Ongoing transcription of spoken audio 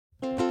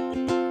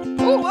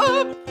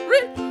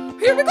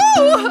Here we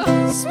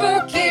go!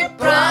 Spooky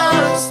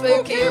brunch,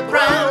 spooky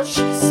brunch,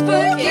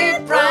 spooky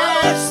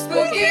brunch,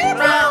 spooky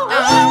brunch.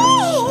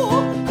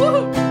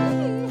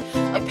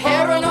 A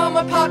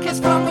paranormal podcast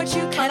from which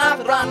you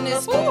cannot run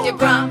is spooky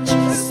brunch,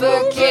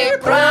 spooky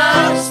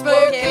brunch,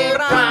 spooky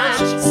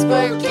brunch,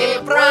 spooky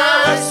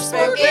brunch,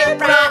 spooky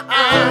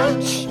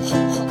brunch.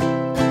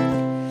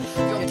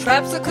 Your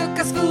traps will cook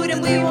us food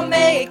and we will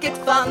make it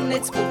fun.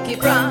 It's spooky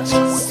brunch,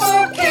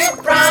 spooky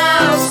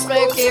brunch,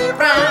 spooky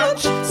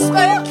brunch,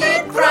 spooky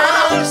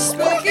brunch,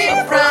 spooky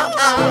brunch.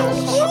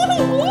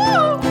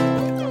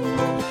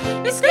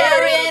 It's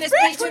scary and it's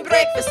between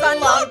breakfast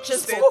and lunch.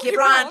 It's spooky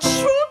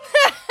brunch.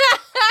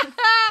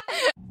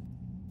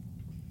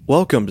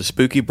 Welcome to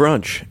Spooky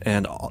Brunch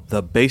and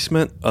the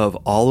basement of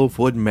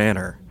Olivewood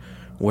Manor,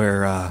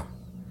 where,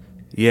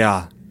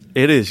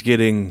 it is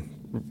getting...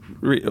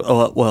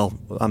 well,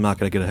 I'm not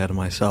going to get ahead of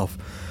myself.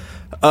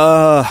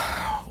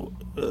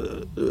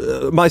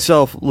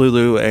 Myself,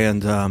 Lulu,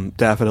 and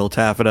Daffodil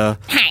Taffeta,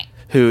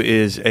 who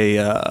is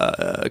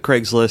a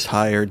Craigslist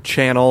hired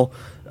channel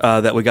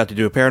that we got to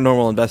do a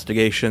paranormal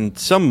investigation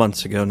some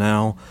months ago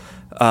now,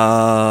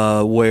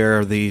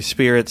 where the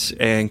spirits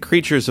and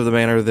creatures of the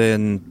manor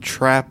then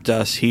trapped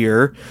us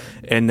here,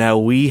 and now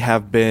we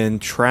have been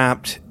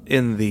trapped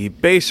in the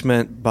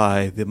basement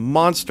by the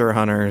monster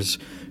hunters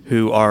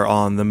who are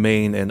on the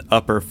main and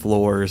upper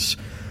floors.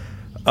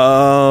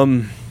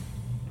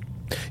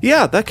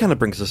 Yeah, that kind of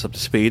brings us up to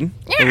speed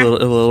a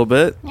little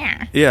bit.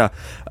 Yeah.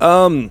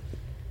 I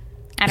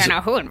don't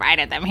know who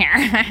invited them here.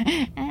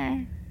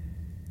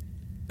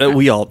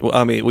 We all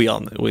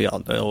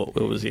know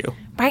it was you.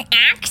 By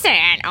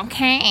accident,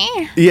 okay?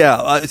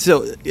 Yeah,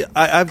 so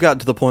I've gotten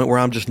to the point where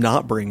I'm just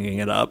not bringing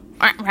it up.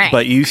 Right.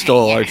 But you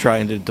still are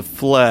trying to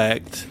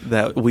deflect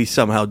that we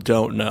somehow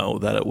don't know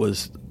that it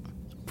was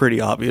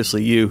pretty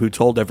obviously you who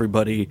told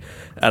everybody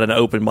at an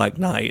open mic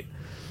night.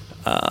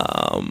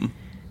 And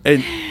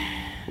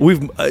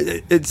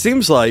it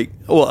seems like,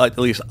 well, at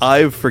least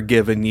I've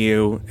forgiven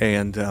you,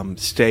 and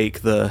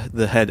Stake,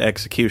 the head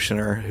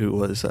executioner who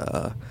was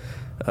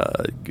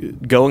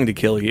going to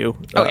kill you,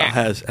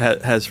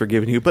 has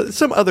forgiven you, but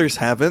some others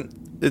haven't,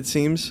 it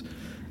seems.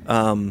 It's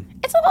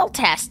a little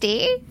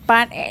testy,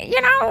 but,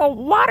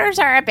 waters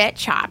are a bit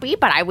choppy,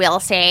 but I will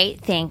say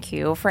thank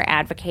you for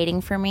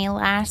advocating for me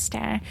last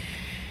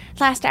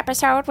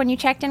episode when you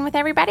checked in with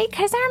everybody,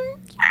 because,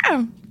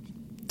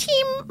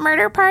 Team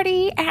Murder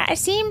Party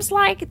seems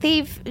like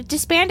they've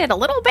disbanded a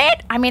little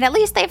bit. I mean, at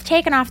least they've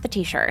taken off the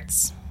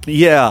t-shirts.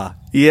 Yeah.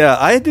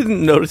 I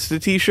didn't notice the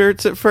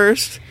t-shirts at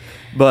first,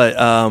 but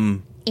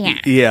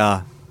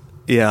yeah.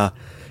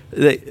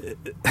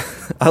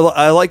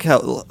 I like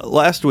how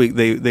last week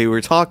they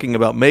were talking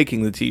about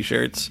making the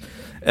t-shirts,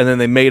 and then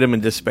they made them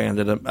and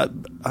disbanded them.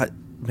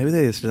 Maybe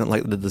they just didn't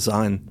like the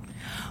design.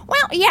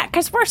 Well, yeah,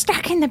 because we're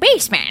stuck in the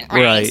basement,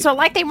 right? So,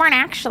 they weren't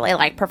actually,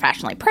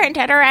 professionally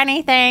printed or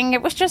anything.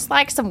 It was just,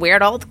 some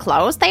weird old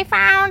clothes they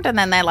found, and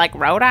then they,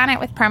 wrote on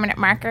it with permanent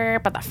marker,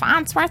 but the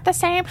fonts weren't the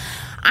same.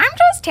 I'm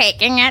just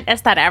taking it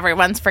as that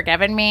everyone's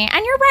forgiven me,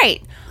 and you're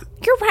right.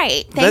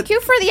 Thank you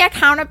for the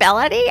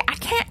accountability. I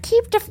can't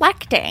keep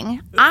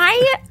deflecting.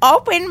 I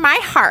opened my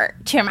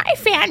heart to my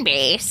fan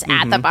base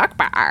at the Buck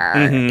Bar,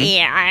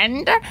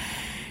 and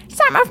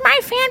some of my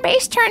fan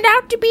base turned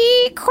out to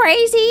be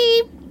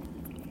crazy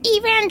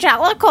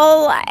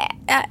evangelical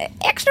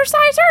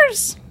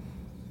exorcisers.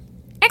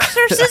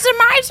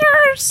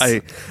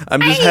 Exorcismizers.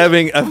 I'm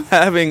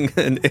having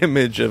an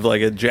image of a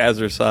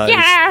jazzercise.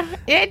 Yeah,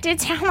 it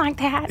did sound like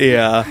that.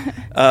 Yeah.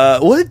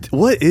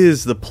 What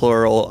is the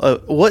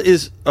plural? What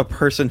is a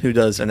person who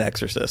does an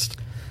exorcist?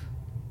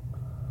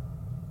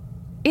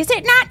 Is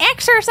it not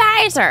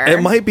exorciser?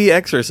 It might be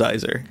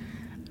exorciser.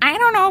 I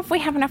don't know if we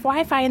have enough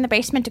Wi-Fi in the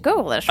basement to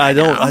Google this I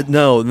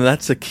know.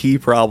 That's a key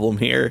problem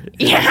here.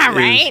 Yeah,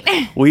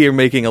 right? We are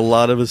making a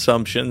lot of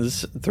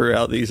assumptions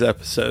throughout these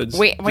episodes.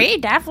 We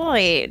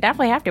definitely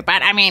have to.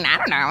 But, I mean, I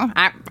don't know.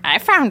 I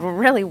found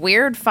really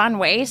weird, fun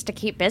ways to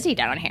keep busy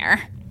down here.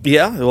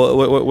 Yeah?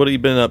 What have you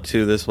been up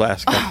to this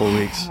last couple of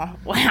weeks?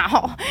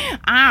 Well,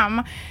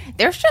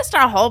 there's just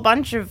a whole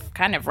bunch of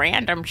kind of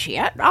random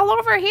shit all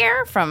over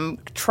here, from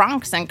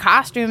trunks and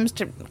costumes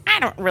to... I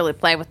don't really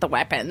play with the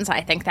weapons.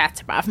 I think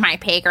that's above my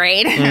pay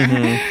grade.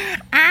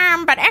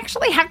 But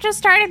actually, I've just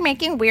started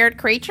making weird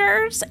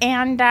creatures,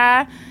 and,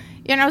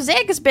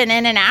 Zig's been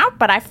in and out,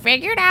 but I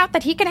figured out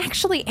that he can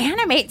actually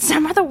animate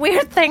some of the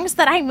weird things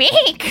that I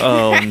make.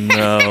 Oh,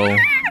 no.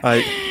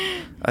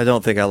 I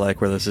don't think I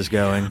like where this is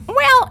going.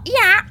 Well,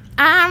 yeah.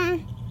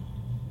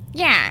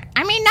 Yeah.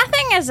 I mean,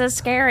 nothing is as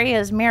scary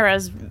as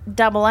Mira's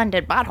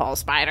double-ended butthole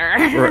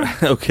spider.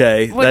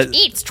 Okay. Which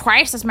eats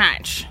twice as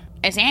much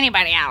as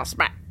anybody else,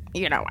 but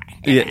you know why.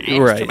 Yeah,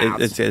 right.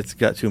 It's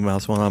got two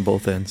mouths, one on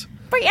both ends.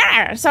 But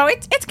yeah, so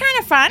it's kind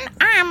of fun.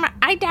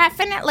 I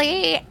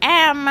definitely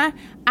am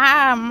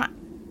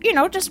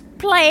just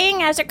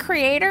playing as a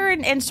creator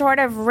and sort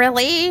of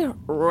really,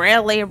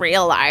 really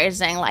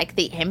realizing, like,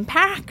 the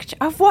impact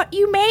of what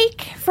you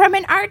make from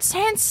an art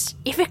sense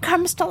if it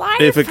comes to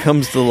life. If it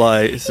comes to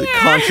life. It's a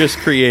conscious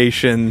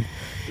creation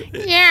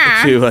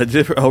Yeah.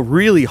 to a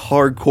really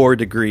hardcore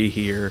degree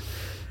here.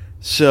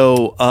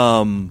 So,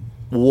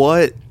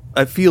 what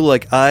I feel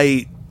like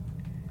I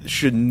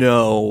should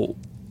know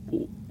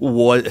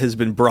what has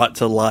been brought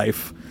to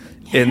life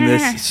in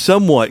this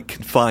somewhat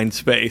confined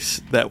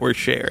space that we're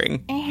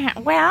sharing. Yeah,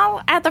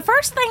 well, the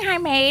first thing I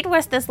made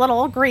was this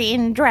little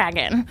green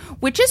dragon,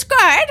 which is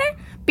good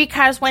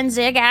because when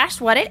Zig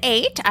asked what it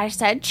ate, I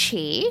said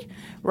chi,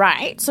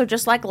 right? So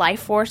just like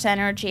life force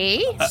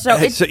energy. So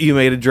you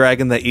made a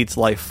dragon that eats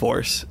life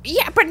force.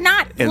 Yeah, but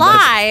not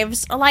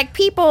lives. Like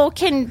people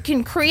can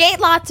create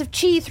lots of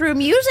chi through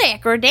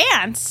music or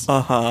dance.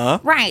 Uh-huh.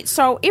 Right.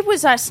 So it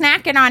was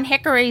snacking on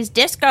Hickory's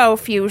disco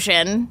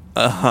fusion.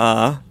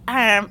 Uh-huh.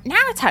 Now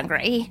it's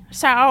hungry,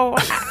 so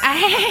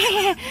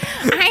I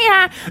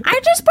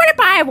just put it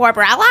by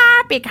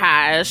Warbrella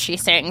because she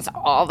sings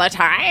all the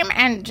time,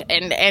 and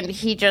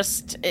he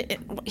just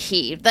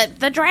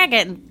the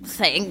dragon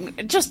thing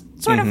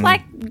just sort of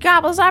like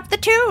gobbles up the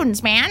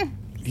tunes, man.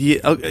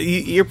 Yeah,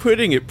 you're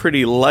putting it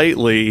pretty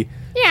lightly.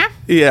 Yeah.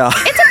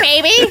 It's a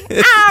baby.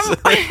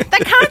 The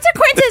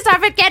consequences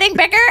of it getting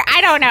bigger, I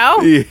don't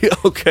know. Yeah,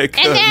 okay,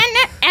 good.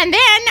 And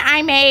then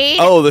I made...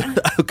 Oh,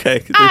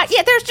 okay.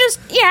 Yeah, there's just...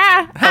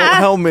 Yeah.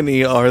 How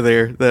many are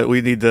there that we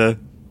need to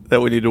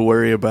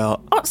worry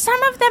about? Oh, some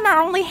of them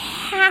are only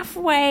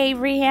halfway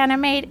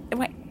animated.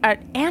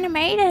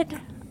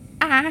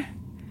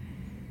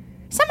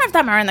 Some of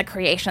them are in the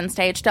creation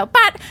stage still,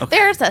 but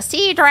there's a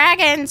sea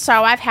dragon,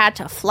 so I've had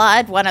to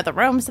flood one of the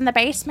rooms in the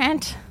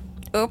basement.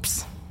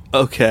 Oops.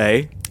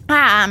 Okay.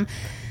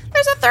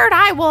 There's a third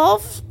eye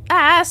wolf,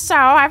 so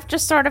I've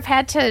just sort of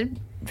had to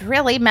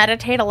really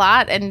meditate a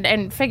lot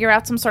and figure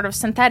out some sort of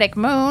synthetic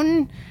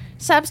moon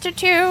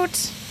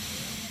substitute.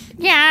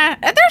 Yeah,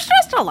 there's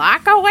just a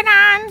lot going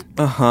on.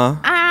 Uh-huh.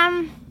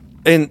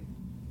 And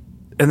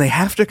they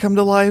have to come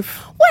to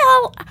life?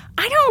 Well,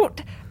 I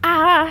don't,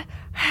 I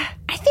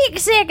think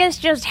Zig is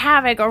just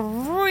having a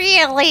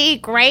really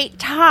great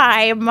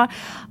time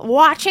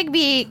watching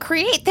me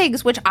create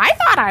things, which I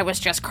thought I was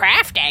just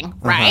crafting,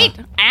 right?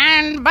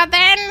 But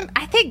then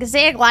I think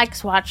Zig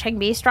likes watching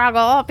me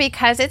struggle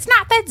because it's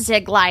not that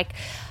Zig, like,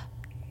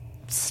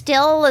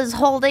 still is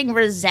holding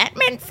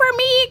resentment for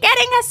me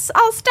getting us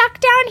all stuck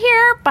down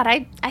here, but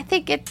I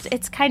think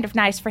it's kind of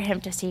nice for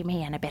him to see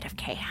me in a bit of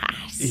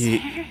chaos.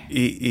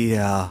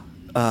 Yeah.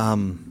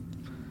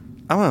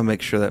 I want to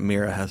make sure that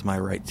Mira has my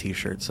right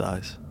t-shirt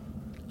size.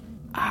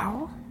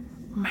 Oh,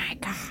 my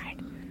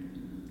God.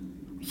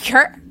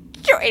 You're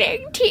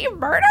joining Team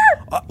Murder?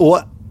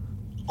 What?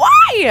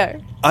 Why?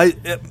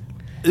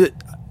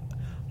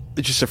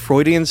 Just a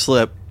Freudian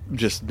slip.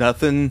 Just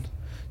nothing.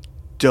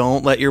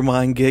 Don't let your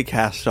mind get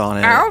cast on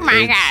it. Oh,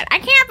 my God. I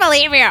can't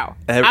believe you.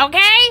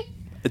 Okay?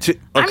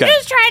 I'm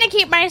just trying to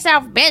keep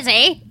myself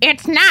busy.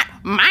 It's not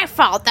my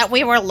fault that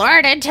we were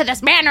lured into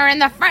this manor in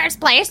the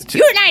first place.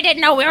 You and I didn't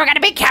know we were going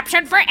to be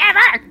captured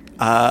forever.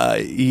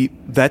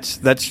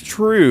 That's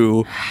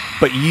true.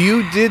 But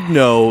you did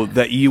know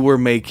that you were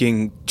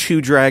making two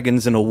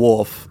dragons and a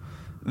wolf.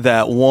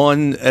 That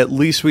one, at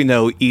least we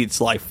know, eats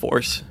life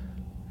force.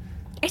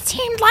 It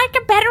seemed like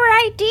a better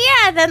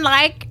idea than,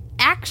 like,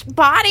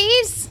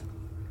 bodies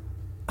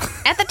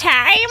at the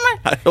time.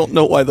 I don't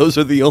know why those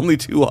are the only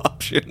two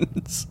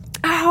options.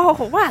 Oh,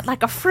 what?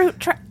 Like a fruit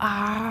tray?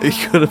 Oh.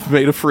 You could have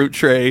made a fruit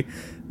tray.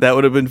 That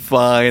would have been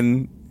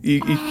fine.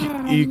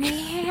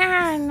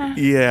 Man.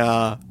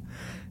 Yeah.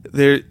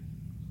 Yeah.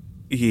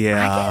 I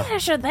guess I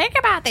should think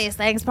about these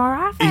things more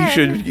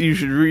often. You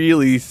should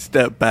really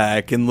step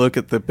back and look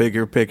at the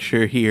bigger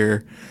picture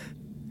here.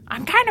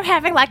 I'm kind of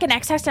having like an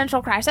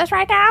existential crisis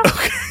right now.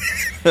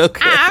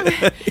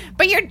 Okay.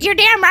 But you're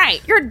damn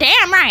right. You're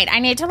damn right. I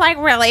need to like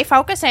really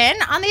focus in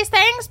on these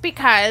things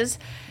because,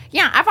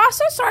 yeah, I've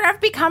also sort of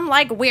become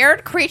like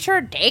weird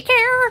creature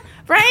daycare,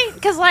 right?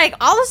 Because like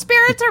all the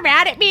spirits are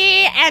mad at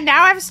me, and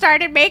now I've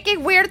started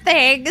making weird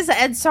things,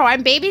 and so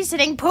I'm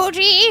babysitting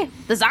Pooji,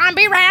 the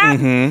zombie rat,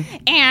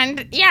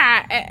 and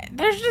yeah,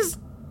 there's just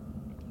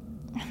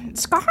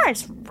Scar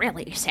is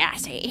really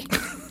sassy.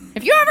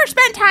 Have you ever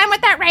spent time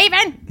with that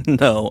raven?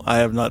 No, I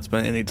have not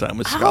spent any time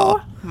with Scar.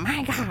 Oh,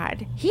 my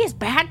God. He is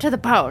bad to the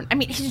bone. I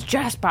mean, he's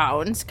just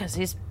bones, because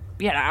he's,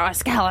 a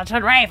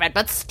skeleton raven,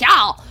 but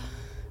still.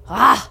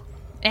 Ugh.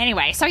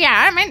 Anyway, so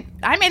yeah,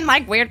 I'm in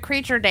like weird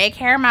creature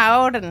daycare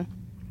mode, and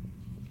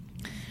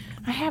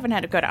I haven't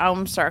had a good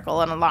Ohm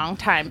circle in a long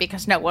time,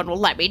 because no one will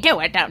let me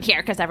do it down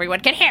here, because everyone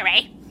can hear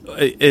me.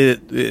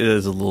 It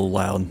is a little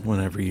loud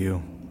whenever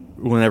you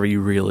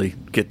really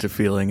get to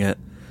feeling it.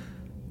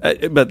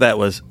 But that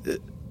was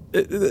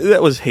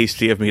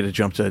hasty of me to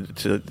jump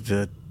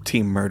to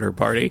Team Murder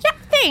Party. Yeah,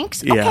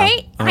 thanks. Yeah,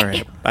 okay. all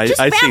right. I see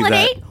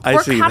that.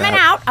 We're coming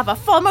out of a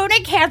full moon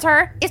in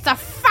Cancer. It's a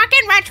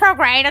fucking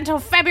retrograde until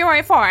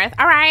February 4th,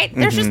 all right?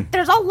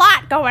 There's a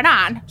lot going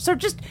on. So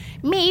just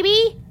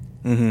maybe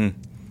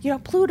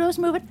Pluto's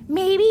moving.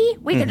 Maybe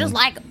we could just,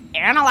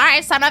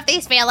 analyze some of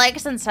these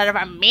feelings instead of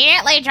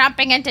immediately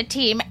jumping into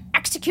Team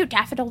Execute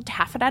Daffodil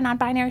Taffeta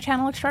Non-Binary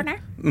Channel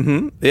Extraordinaire.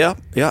 Yeah.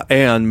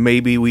 And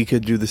maybe we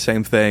could do the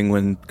same thing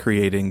when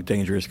creating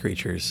dangerous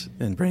creatures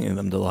and bringing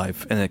them to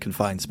life in a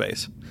confined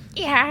space.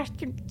 Yeah,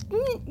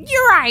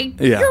 you're right.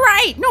 Yeah. You're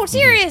right. No,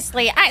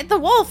 seriously. The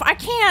wolf, I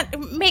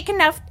can't make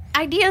enough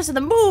ideas of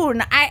the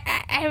moon.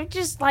 I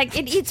just,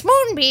 it eats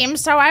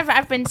moonbeams, so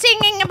I've been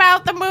singing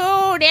about the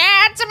moon.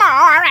 It's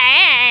amore.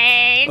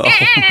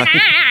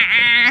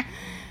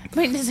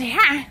 But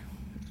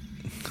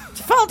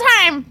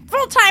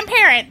full-time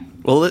parent.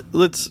 Well,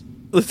 let's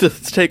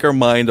take our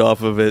mind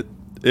off of it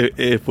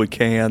if we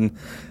can,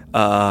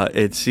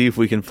 and see if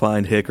we can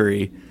find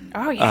Hickory.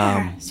 Oh,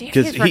 yeah. See if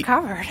he's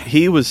recovered.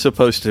 He was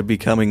supposed to be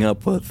coming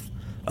up with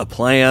a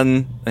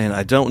plan, and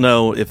I don't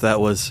know if that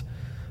was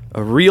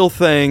a real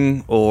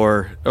thing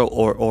or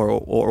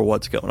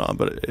what's going on,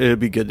 but it'd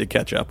be good to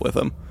catch up with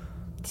him.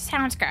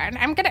 Sounds good.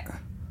 I'm gonna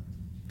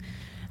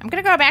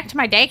go back to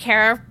my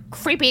daycare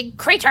creepy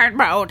creature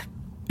mode.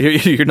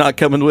 You're not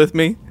coming with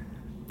me?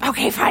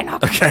 Okay, fine. I'll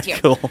come with you.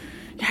 Cool.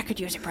 I could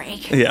use a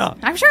break. Yeah.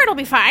 I'm sure it'll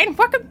be fine.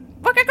 What could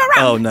go wrong?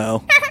 Oh,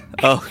 no.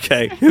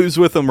 Okay. Who's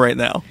with them right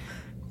now?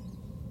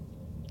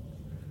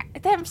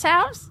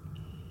 Themselves?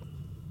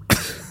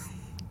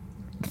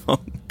 Oh,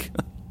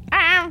 God.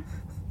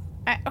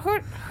 Who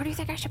do you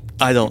think I should?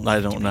 I don't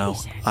know.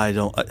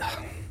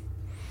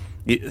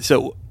 There's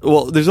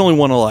only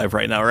one alive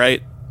right now,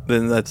 right?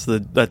 Then that's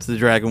the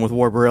dragon with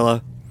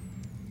Warbarilla.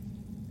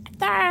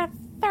 The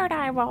third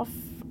eye wolf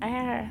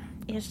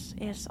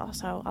is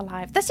also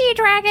alive. The sea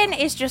dragon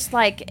is just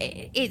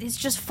it's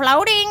just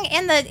floating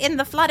in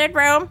the flooded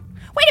room.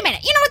 Wait a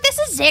minute. You know what? This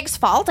is Zig's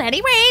fault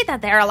anyway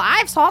that they're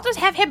alive. So I'll just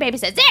have him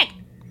babysit.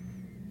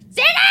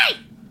 Ziggy!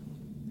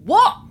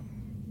 What?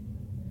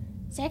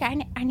 Zig,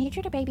 I need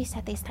you to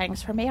babysit these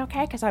things for me,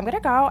 okay? Because I'm going to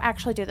go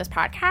actually do this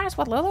podcast,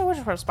 what Lulu was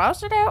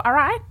supposed to do, all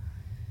right?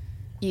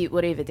 Yeah,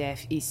 whatever,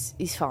 Daff.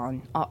 It's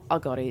fine. I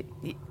got it.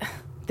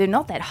 They're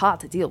not that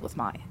hard to deal with,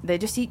 mate. They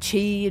just eat chi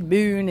and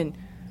moon and...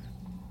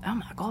 Oh,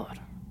 my God.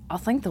 I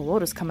think the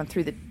water's coming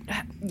through the...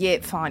 Yeah,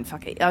 fine,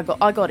 fuck it.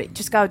 I got it.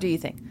 Just go do your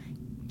thing.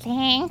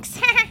 Thanks.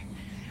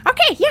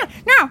 Okay, yeah,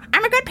 no,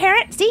 I'm a good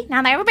parent. See,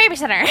 now they have a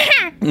babysitter.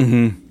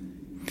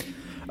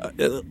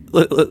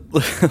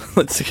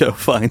 Let's go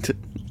find it.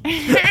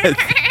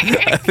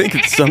 I think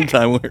it's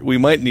sometime we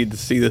might need to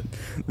see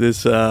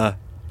this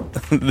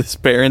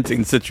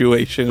parenting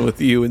situation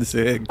with you and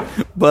Zig,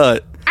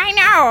 but I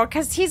know,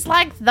 because he's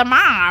like the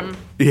mom.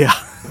 Yeah.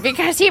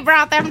 Because he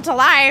brought them to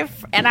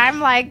life, and I'm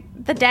like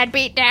the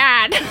deadbeat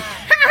dad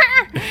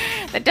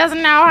that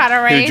doesn't know how to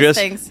raise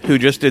things. Who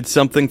just did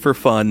something for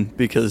fun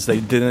because they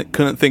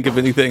couldn't think of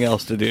anything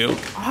else to do.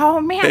 Oh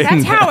man,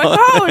 that's how it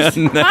goes,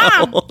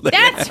 Mom.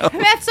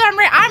 That's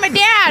unreal. I'm a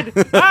dad.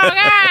 Oh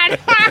God.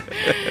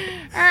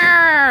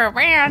 Oh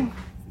man.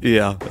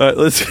 Yeah. All right,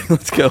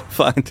 let's go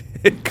find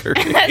Hickory.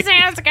 That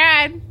sounds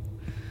good.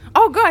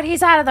 Oh good,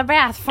 he's out of the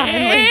bath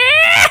finally.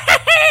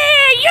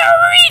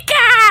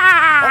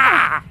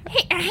 Eureka!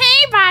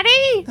 Hey,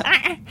 buddy.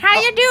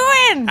 How you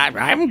doing?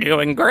 I'm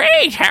doing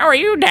great. How are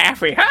you,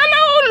 Daffy?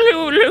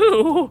 Hello,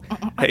 Lulu.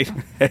 Hey,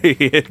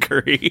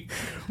 Hickory.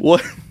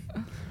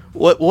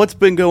 What's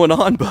been going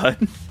on,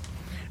 bud?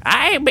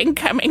 I've been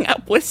coming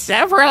up with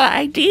several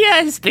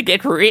ideas to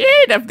get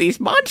rid of these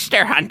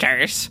monster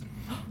hunters.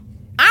 Oh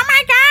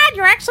my God,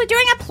 you're actually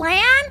doing a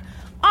plan?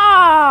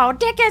 Oh,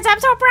 Dickens, I'm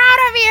so proud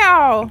of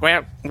you.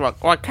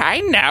 Well,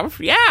 kind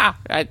of, yeah.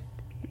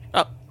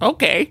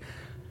 Okay.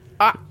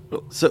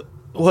 So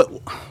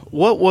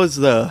what was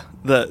the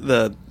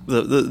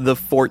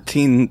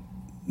 14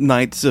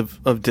 nights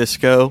of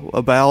disco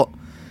about?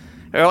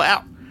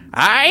 Well,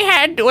 I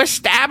had to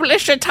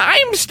establish a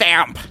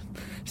timestamp.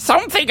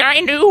 Something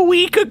I knew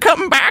we could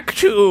come back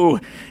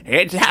to.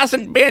 It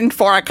hasn't been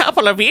for a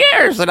couple of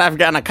years that I've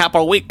done a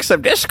couple weeks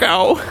of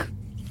disco.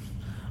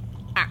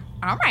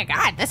 Oh my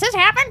God, this has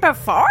happened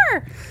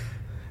before?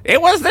 It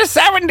was the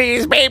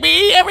 70s,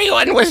 baby.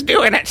 Everyone was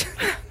doing it.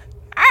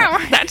 Oh.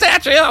 That's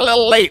actually a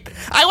little late.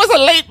 I was a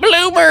late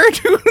bloomer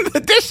to the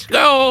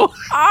disco.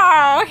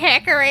 Oh,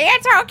 Hickory,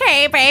 it's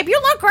okay, babe.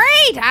 You look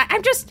great.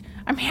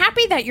 I'm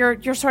happy that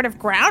you're sort of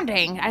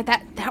grounding.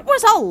 That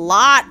was a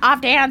lot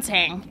of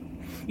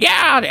dancing.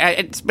 Yeah,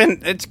 it's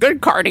good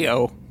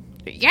cardio.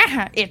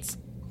 Yeah,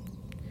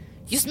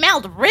 you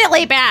smelled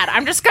really bad.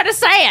 I'm just gonna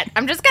say it.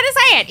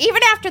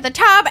 Even after the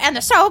tub and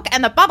the soak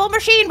and the bubble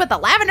machine with the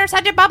lavender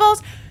scented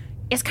bubbles,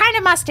 it's kind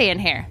of musty in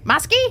here.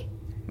 Musky?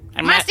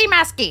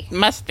 Musty.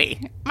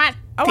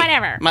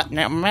 Whatever.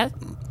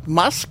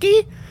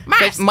 Musky?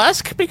 Musk.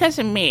 Musk because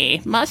of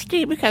me.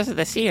 Musky because of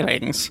the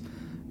ceilings.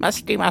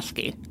 Musky.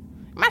 Musty.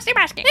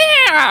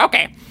 Yeah,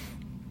 okay.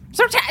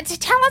 So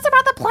tell us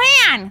about the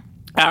plan.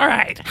 All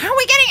right. How are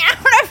we getting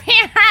out of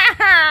here?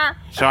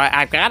 So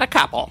I've got a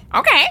couple.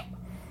 Okay.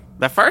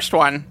 The first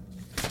one,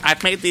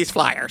 I've made these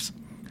flyers.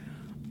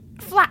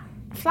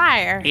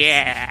 Flyer?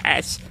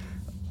 Yes.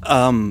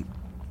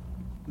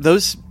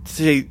 Those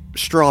say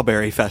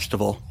Strawberry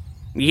Festival.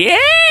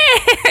 Yes!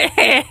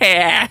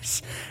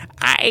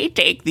 I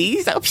take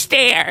these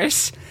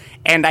upstairs,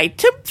 and I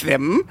tip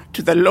them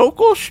to the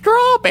local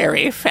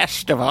strawberry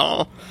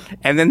festival.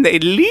 And then they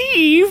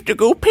leave to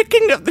go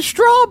picking of the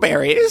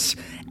strawberries,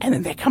 and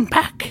then they come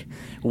back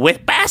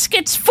with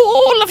baskets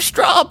full of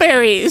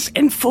strawberries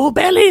and full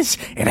bellies.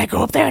 And I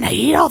go up there and I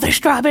eat all their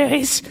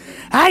strawberries.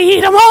 I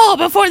eat them all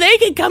before they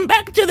can come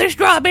back to their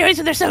strawberries,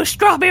 and they're so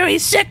strawberry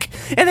sick,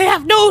 and they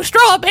have no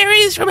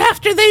strawberries from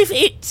after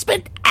they've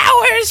spent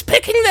hours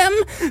picking them.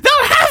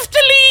 They'll have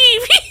to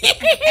leave.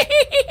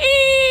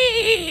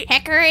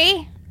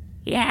 Hickory?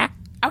 Yeah.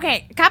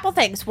 Okay, a couple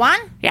things. One,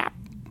 Yeah.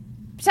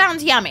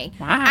 sounds yummy.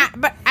 Wow.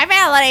 But I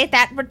validate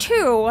that. But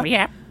two,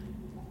 Yeah.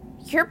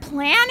 your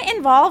plan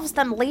involves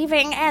them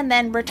leaving and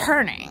then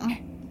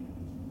returning.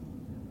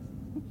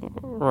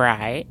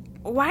 Right.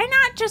 Why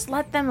not just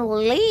let them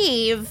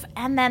leave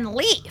and then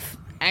leave?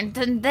 And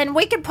then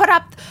we can put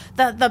up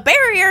the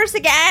barriers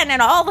again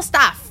and all the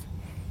stuff.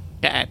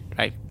 Yeah,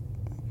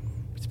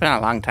 it's been a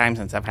long time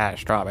since I've had a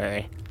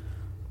strawberry.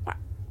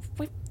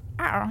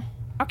 Oh,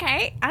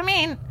 okay. I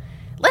mean,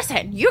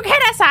 listen, you get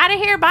us out of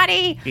here,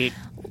 buddy.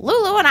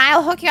 Lulu and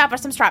I'll hook you up with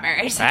some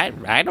strawberries. I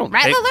don't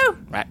Right, think... Lulu?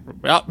 Right,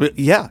 well,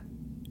 Yeah.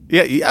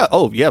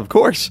 Oh, yeah, of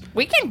course.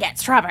 We can get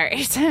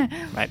strawberries.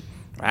 I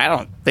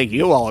don't think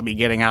you all will be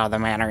getting out of the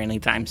manor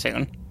anytime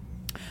soon.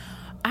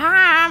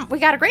 We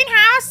got a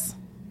greenhouse.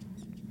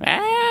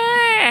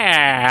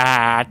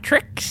 Ah,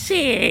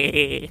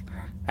 Trixie.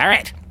 All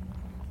right.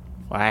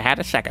 Well, I had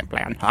a second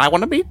plan.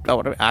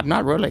 I'm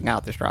not ruling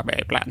out the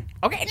strawberry plan.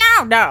 Okay,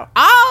 no.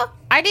 All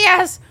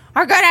ideas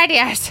are good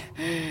ideas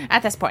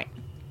at this point.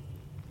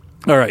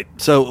 All right.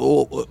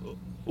 So,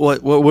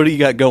 what do you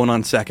got going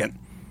on second?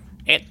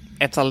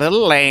 It's a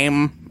little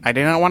lame. I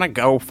didn't want to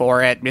go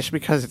for it just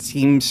because it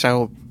seems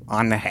so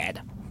on the head.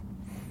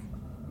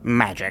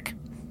 Magic.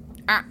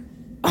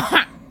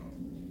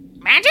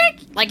 Magic?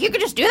 Like you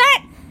could just do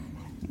that?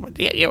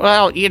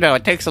 Well,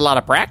 it takes a lot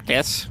of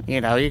practice.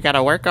 You got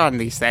to work on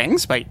these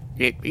things. But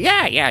we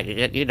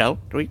can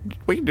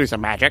do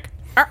some magic.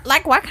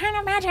 Like what kind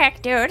of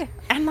magic, dude?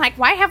 And like,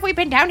 why have we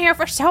been down here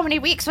for so many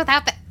weeks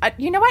without the?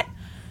 You know what?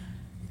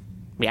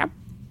 Yeah.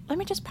 Let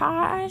me just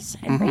pause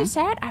and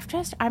reset.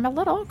 I'm a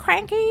little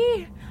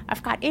cranky.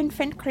 I've got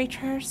infant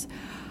creatures.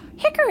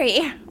 Hickory,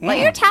 will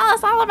you tell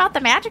us all about the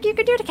magic you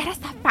could do to get us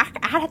the fuck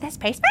out of this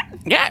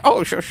basement? Yeah.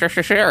 Oh, sure.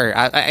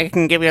 I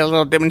can give you a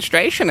little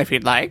demonstration if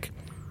you'd like.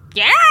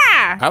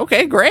 Yeah.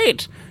 Okay,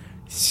 great.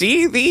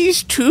 See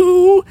these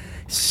two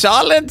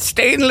solid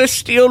stainless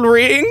steel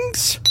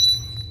rings?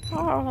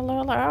 Oh,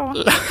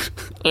 Lulu.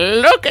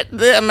 Look at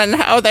them and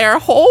how they're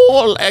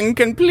whole and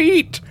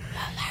complete.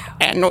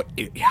 And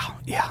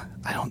yeah,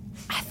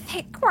 I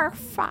think we're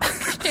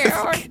fucked, dude.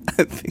 I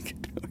think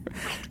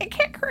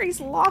Hickory's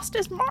lost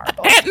his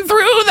marble. And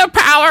through the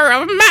power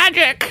of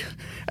magic,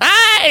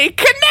 I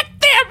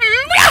connect them.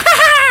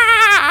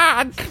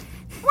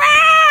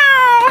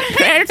 Wow!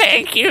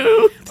 Thank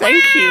you.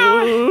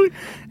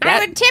 I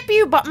would tip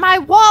you, but my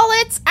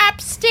wallet's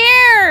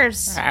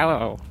upstairs.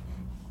 Oh.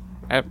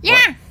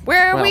 Yeah,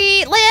 where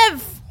we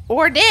live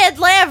or did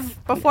live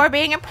before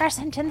being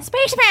imprisoned in the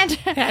basement.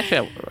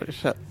 Yeah,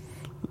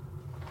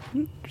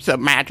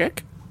 some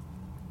magic.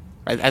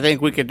 I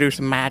think we could do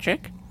some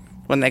magic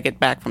when they get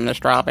back from the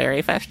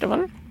strawberry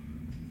festival.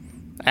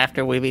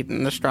 After we've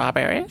eaten the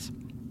strawberries.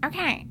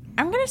 Okay,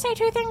 I'm going to say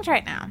two things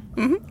right now.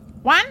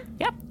 One,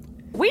 Yep.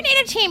 we need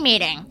a team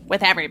meeting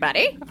with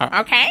everybody.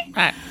 Okay?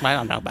 I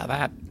don't know about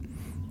that.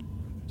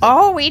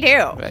 Oh, we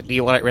do. Do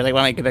you really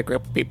want to get a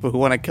group of people who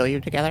want to kill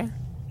you together? And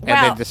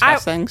Well, then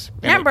discuss things?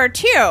 Number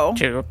two,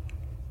 Two.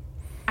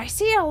 I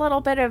see a little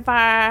bit of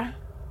a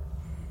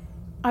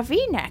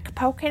V-neck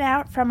poking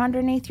out from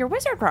underneath your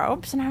wizard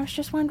robes, and I was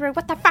just wondering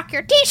what the fuck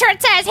your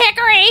t-shirt says,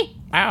 Hickory!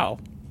 Oh.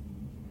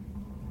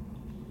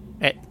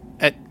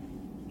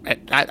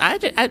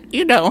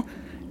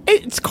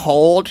 It's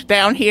cold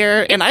down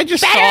here, and I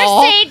just Better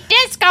saw... say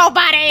disco,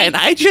 buddy! And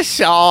I just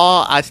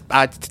saw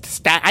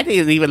I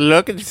didn't even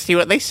look to see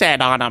what they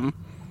said on them.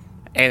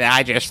 And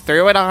I just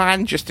threw it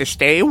on just to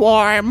stay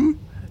warm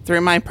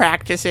through my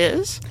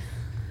practices.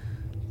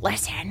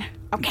 Listen,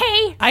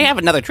 okay? I have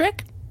another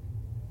trick.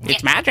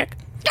 It's magic.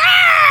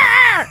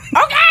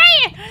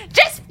 Okay!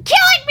 Just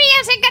killing me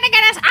isn't gonna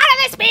get us out of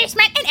this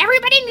basement, and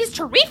everybody needs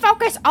to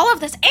refocus all of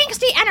this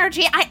angsty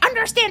energy. I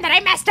understand that I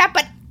messed up,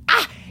 but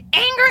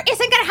anger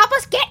isn't gonna help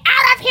us get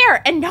out of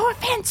here. And no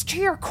offense to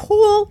your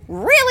cool,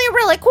 really,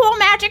 really cool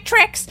magic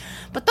tricks,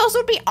 but those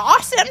would be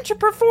awesome to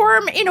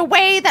perform in a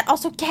way that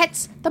also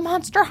gets the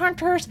monster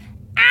hunters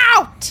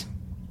out.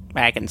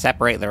 I can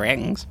separate the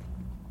rings.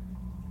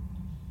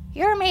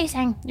 You're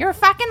amazing. You're a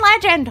fucking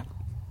legend.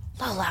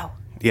 Lolo,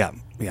 Yeah.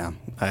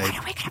 what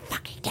are we gonna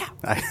fucking do?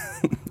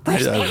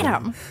 Where's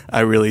Adam?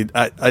 I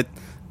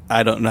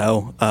don't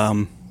know.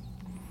 Lolo,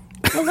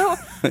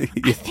 I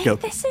Yeah, think go.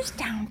 this is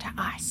down to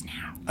us now.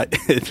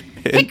 It-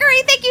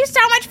 Hickory, thank you so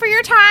much for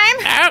your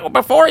time. Oh,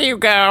 before you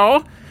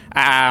go,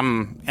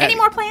 Any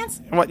more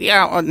plans? Well,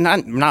 yeah, well,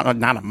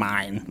 not of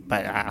mine,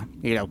 but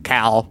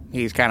Cal,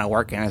 he's kind of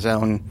working his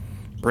own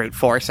brute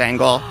force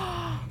angle.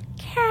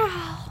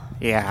 Cal.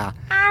 Yeah.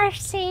 Our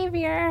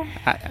savior.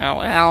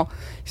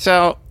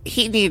 So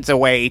he needs a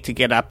way to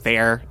get up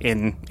there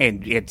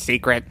in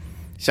secret.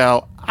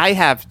 So I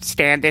have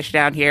Standish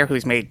down here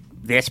who's made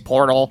this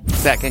portal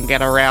that can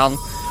get around.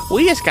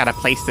 We just gotta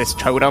place this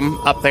totem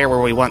up there where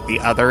we want the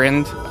other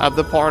end of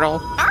the portal.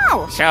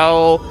 Oh.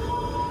 So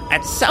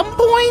at some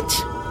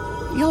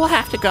point, you'll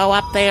have to go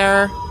up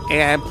there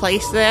and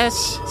place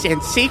this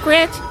in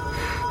secret.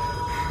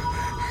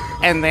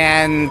 And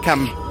then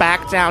come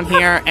back down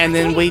here, and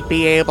then we'd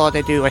be able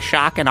to do a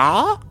shock and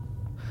awe?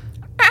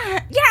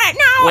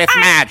 With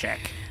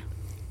magic.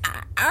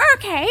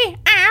 Okay,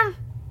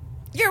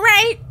 you're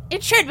right.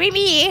 It should be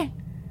me.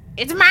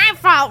 It's my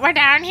fault we're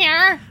down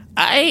here.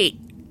 I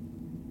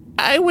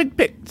would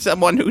pick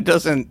someone who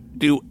doesn't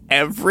do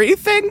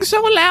everything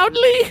so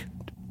loudly,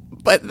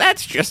 but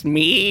that's just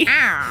me.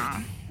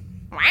 Oh.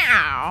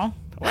 Wow.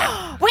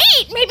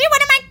 Wait, maybe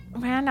one of my...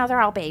 Well, no,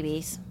 they're all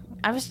babies.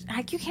 I was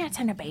like, you can't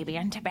send a baby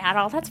into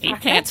battle. That's You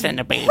can't send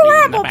a baby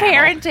horrible into battle.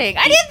 parenting.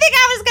 I didn't think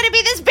I was going to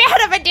be this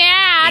bad of a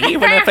dad.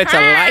 Even if it's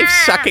a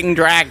life-sucking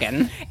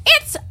dragon.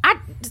 It's a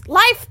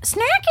life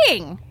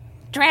snacking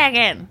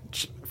dragon.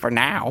 For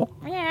now.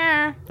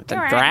 Yeah. It's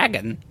a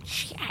dragon.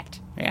 Shit.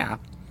 Yeah.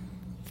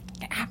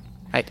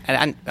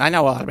 I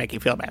know how to make you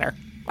feel better.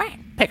 What?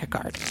 Pick a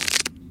card.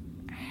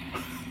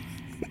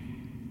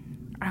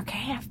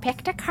 Okay, I've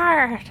picked a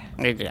card.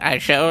 I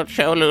show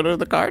Lulu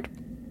the card.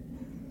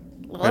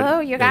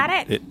 Lulu, you got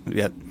it?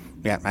 Yeah,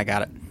 I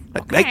got it.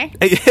 Okay.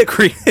 Hey,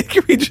 Hickory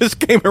just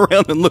came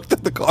around and looked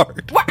at the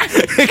card. What?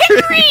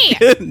 Hickory!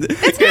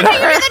 That's not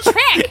how you do the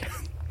trick.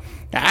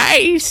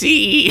 I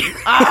see.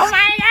 Oh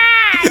my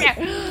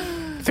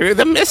god! Through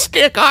the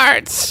mystic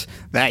arts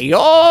that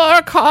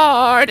your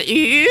card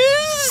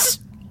is...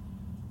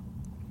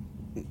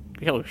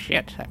 Oh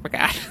shit, I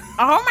forgot.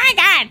 Oh my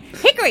god!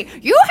 Hickory,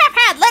 you have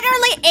had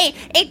literally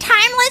a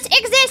timeless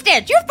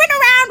existence. You've been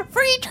around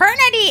for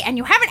eternity and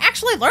you haven't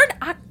actually learned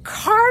a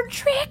card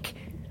trick?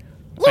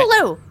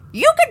 Lulu,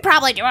 you could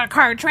probably do a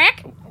card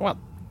trick. Well,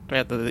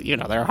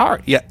 they're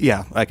hard.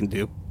 Yeah, I can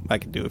do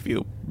a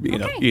few,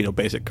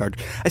 basic cards.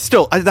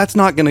 That's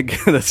not going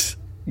to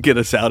get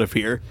us out of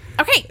here.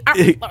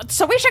 Okay,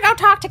 so we should go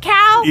talk to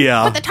Cal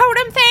with the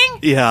totem thing?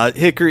 Yeah,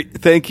 Hickory,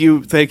 thank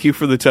you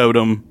for the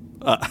totem.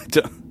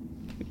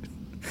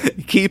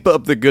 Keep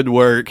up the good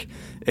work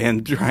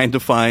and trying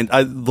to find...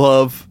 I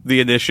love the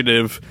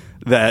initiative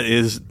that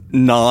is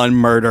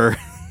non-murder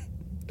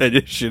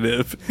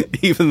initiative,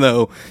 even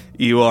though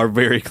you are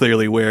very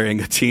clearly wearing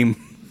a team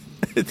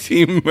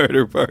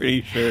murder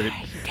party shirt. You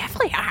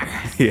definitely are.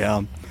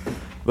 Yeah.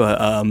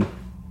 But,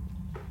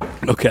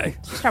 okay.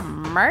 Just a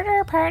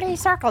murder party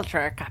circle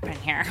jerk up in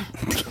here.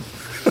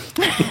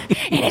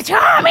 And it's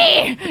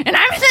Tommy! And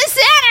I'm in the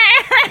center!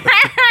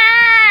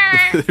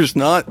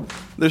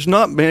 There's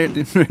not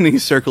many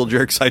circle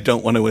jerks I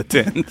don't want to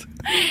attend.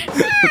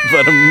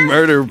 But a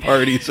murder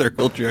party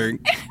circle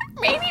jerk.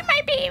 Maybe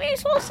my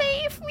babies will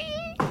save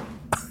me.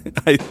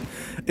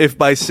 If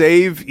by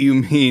save you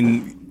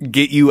mean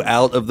get you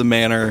out of the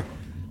manor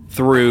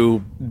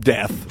through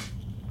death,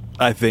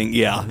 I think,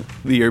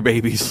 your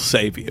babies will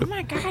save you. Oh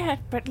my god,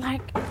 but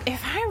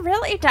if I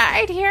really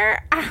died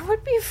here, I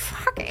would be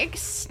fucking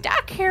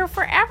stuck here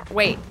forever.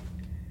 Wait.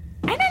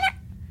 I don't know.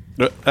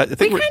 I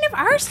think we kind of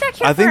are stuck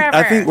here forever.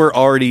 I think we're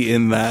already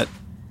in that.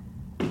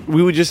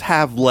 We would just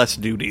have less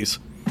duties.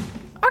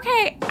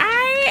 Okay,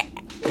 I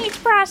need to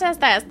process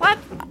this.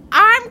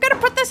 I'm gonna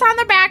put this on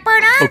the back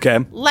burner. Okay.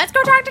 Let's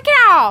go talk to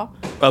Cal.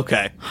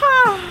 Okay.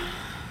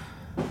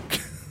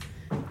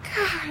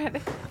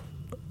 God.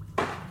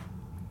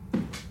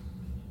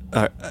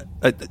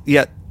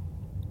 Yeah.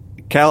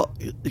 Cal,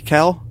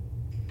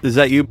 is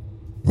that you?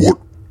 What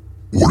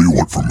do you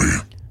want from me?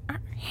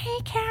 Hey,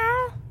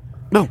 Cal.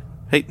 No.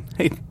 Hey,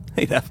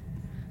 Daph.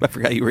 I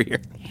forgot you were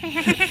here.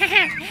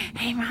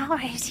 I'm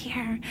always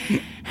here.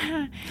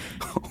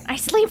 I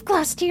sleep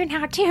close to you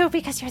now, too,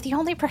 because you're the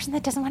only person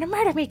that doesn't want to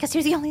murder me, because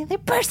you're the only other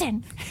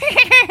person.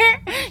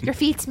 Your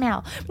feet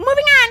smell. Moving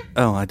on.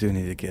 Oh, I do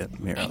need to get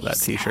Miro that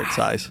t-shirt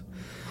size.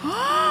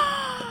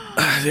 Oh,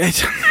 my God!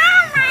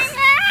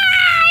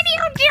 You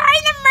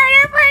joined the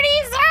murder party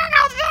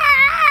circle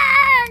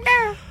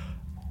thing!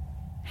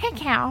 Hey,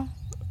 Cal.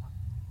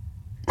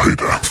 Hey,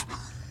 Daph.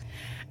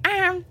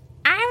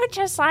 I would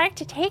just like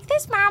to take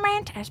this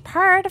moment as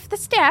part of the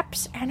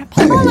steps and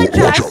apologize.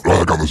 Watch out.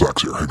 I got this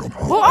axe here. Hang on.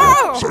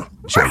 Whoa!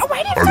 Sorry.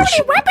 Why do you have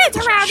so many weapons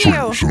around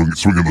you?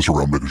 Swinging this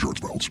around, making sure it's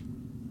balanced.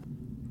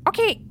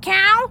 Okay,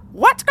 Cal,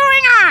 what's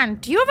going on?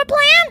 Do you have a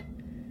plan?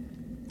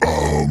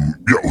 Plan.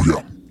 I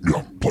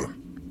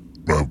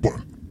have a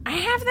plan. I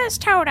have this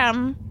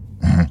totem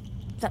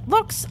that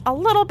looks a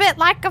little bit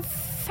like a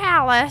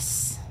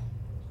phallus.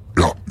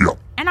 Yeah.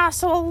 And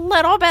also a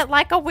little bit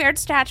like a weird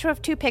statue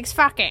of two pigs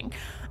fucking.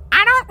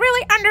 I don't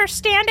really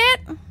understand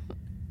it,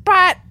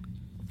 but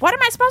what am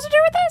I supposed to do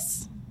with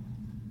this?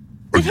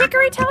 What did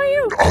Hickory tell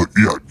you?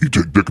 Yeah, you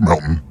take Dick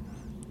Mountain,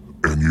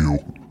 and you...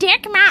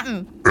 Dick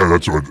Mountain. Yeah,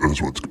 that's what it's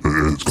So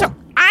called.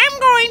 I'm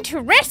going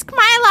to risk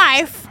my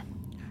life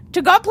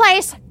to go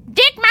place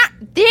Dick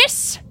Mountain.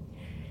 This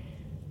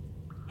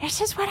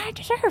is what I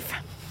deserve.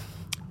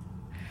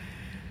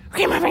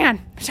 Okay, moving on.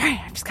 Sorry,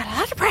 I've just got a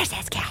lot to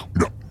process, Cal.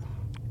 Yeah.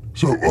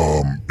 So,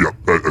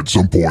 at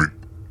some point,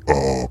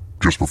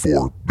 just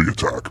before the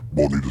attack,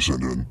 we'll need to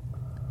send in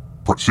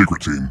a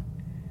secret team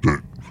to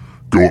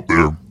go up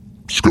there,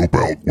 scope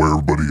out where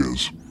everybody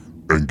is,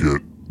 and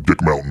get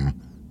Dick Mountain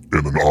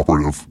in an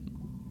operative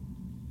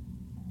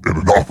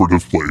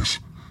place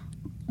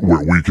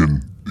where we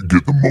can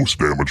get the most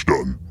damage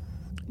done.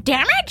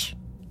 Damage?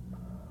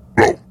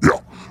 Oh, yeah.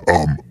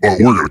 We're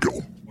gonna kill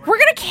him. We're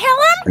gonna kill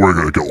him? We're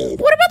gonna kill him.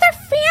 What about their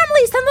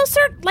families? Then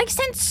they'll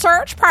send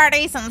search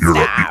parties and You're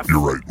stuff. right. You're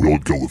right. We'll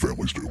kill the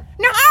families too.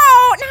 No,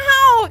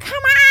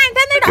 come on.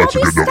 Then they'd all That's a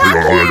be good stuck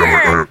number.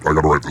 here. I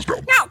gotta write this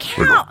down. No,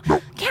 Cal.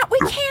 We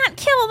can't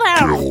kill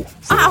them. Kill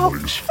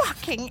families.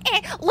 Fucking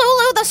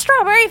Lulu, the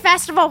Strawberry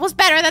Festival was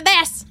better than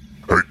this.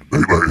 Hey,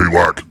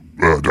 Lack.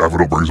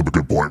 Daffodil brings up a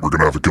good point. We're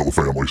gonna have to kill the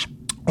families.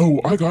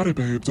 Oh, I got it,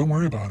 babe. Don't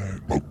worry about it.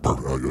 Oh,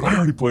 perfect. I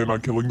already plan on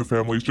killing the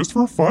families just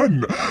for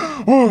fun.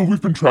 Oh, we've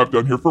been trapped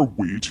down here for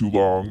way too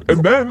long.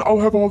 And then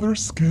I'll have all their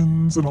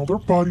skins and all their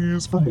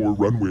bodies for more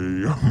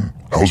runway.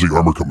 How's the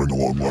armor coming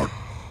along, Lack?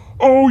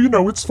 Oh,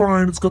 it's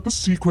fine. It's got the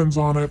sequins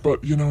on it,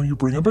 but, you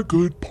bring up a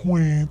good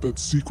point that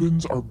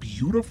sequins are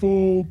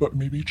beautiful, but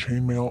maybe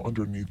chainmail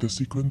underneath the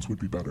sequins would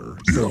be better.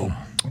 So,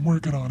 I'm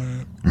working on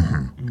it.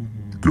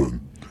 Good.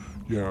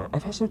 Yeah,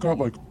 I've also got,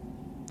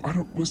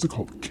 what's it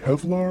called?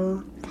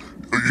 Kevlar?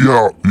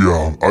 Yeah.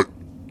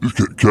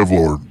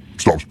 Kevlar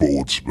stops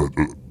bullets, but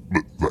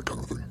that kind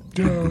of thing.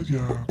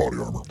 Yeah. Body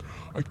armor.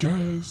 I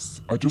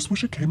guess. I just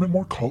wish it came in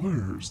more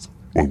colors.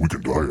 Well, we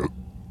can dye it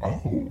Oh,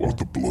 with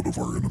the blood of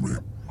our enemy.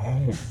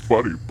 oh,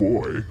 buddy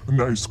boy. A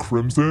nice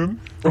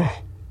crimson.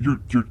 Oh, you're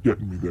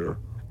getting me there.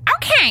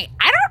 Okay,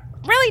 I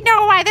don't really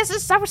know why this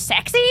is so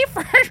sexy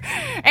for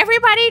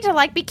everybody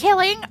to be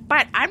killing,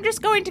 but I'm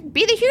just going to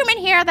be the human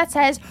here that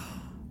says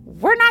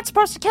we're not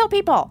supposed to kill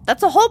people.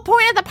 That's the whole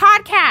point of the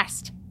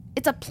podcast.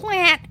 It's a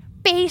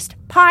plant-based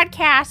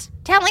podcast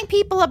telling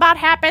people about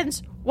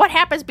what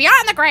happens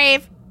beyond the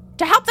grave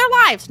to help their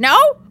lives. No?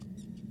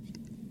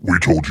 We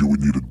told you we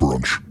needed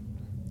brunch.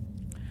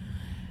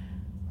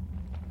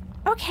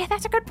 Okay,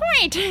 that's a good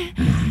point.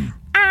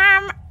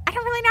 I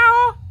don't really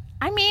know.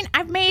 I mean,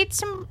 I've made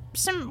some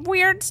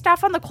weird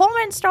stuff on the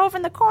Coleman stove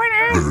in the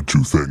corner. There are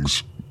two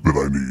things that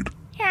I need.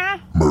 Yeah.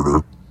 Murder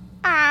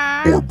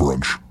or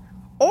brunch.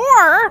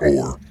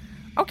 Or.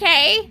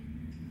 Okay.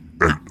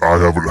 And I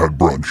haven't had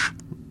brunch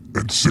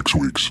in 6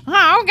 weeks.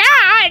 Oh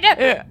God!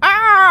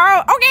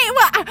 Oh, okay.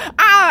 Well,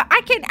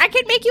 I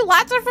can make you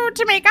lots of food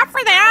to make up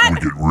for that.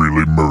 We get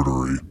really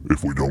murdery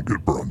if we don't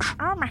get brunch.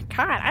 Oh my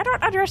God! I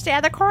don't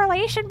understand the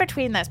correlation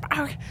between this.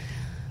 Okay.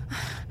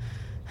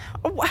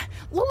 Lulu, what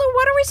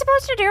are we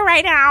supposed to do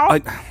right now?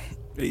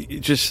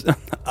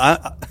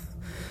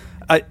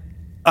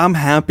 I'm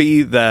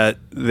happy that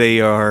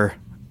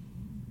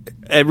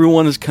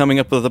everyone is coming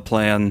up with a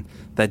plan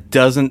that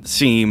doesn't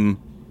seem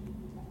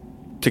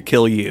to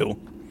kill you.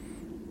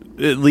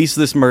 At least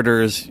this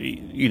murder is,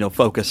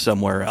 focused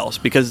somewhere else,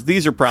 because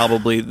these are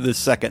probably the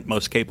second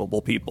most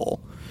capable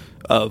people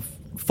of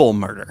full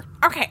murder.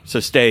 Okay. So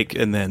Steak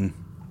and then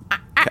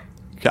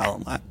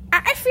Callum.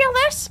 I feel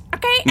this,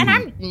 okay? And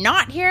I'm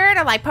not here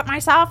to put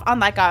myself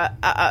on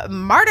a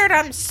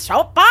martyrdom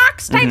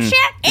soapbox type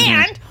shit.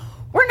 And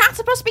we're not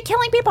supposed to be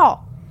killing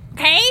people,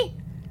 okay?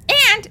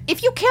 And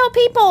if you kill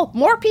people,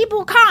 more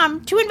people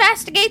come to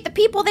investigate the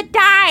people that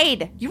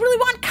died. You really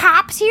want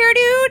cops here,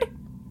 dude?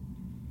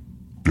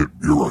 Yeah,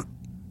 you're right.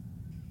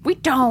 We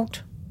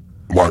don't.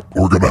 We're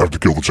gonna have to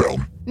kill the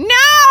town. No!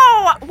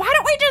 Why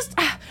don't we just...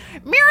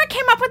 Mira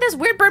came up with this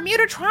weird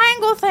Bermuda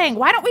Triangle thing.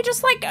 Why don't we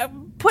just, we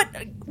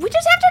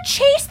just have to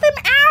chase them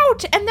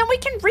out, and then we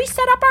can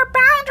reset up our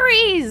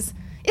boundaries.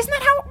 Isn't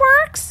that how it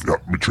works? Yeah,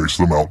 we chase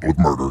them out with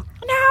murder.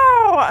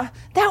 No!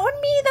 That would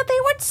mean that they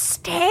would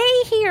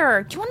stay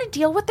here. Do you want to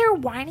deal with their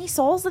whiny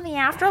souls in the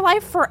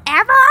afterlife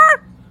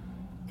forever?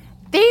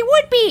 They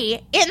would be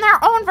in their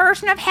own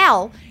version of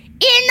hell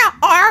in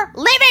our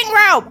living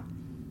room.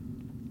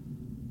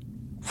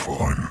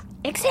 Fine.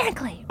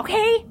 Exactly,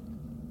 okay?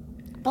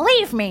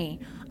 Believe me,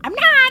 I'm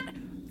not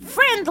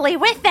friendly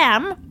with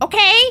them,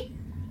 okay?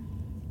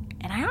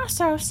 And I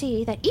also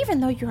see that even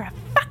though you're a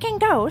fucking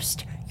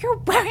ghost, you're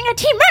wearing a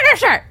Team Murder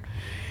shirt.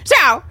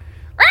 So,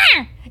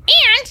 and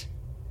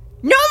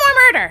no more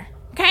murder,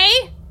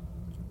 okay?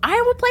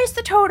 I will place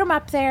the totem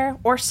up there,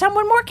 or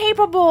someone more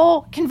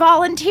capable can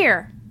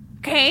volunteer,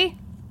 okay?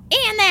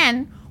 And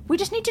then we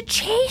just need to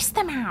chase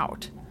them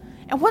out.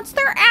 And once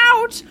they're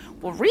out,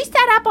 we'll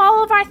reset up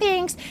all of our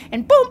things,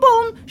 and boom,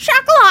 boom,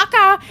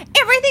 shakalaka,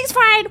 everything's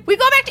fine. We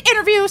go back to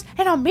interviews,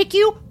 and I'll make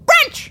you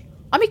brunch.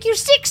 I'll make you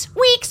 6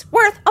 weeks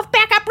worth of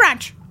backup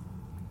brunch.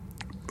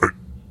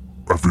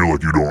 I feel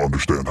like you don't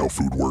understand how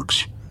food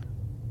works.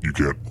 You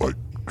can't,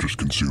 just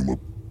consume a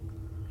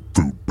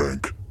food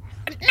bank.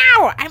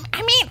 I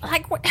mean,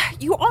 like,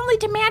 you only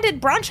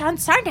demanded brunch on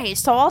Sundays,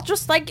 so I'll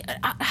just, like,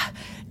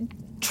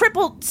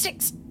 tuple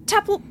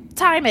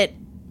time it.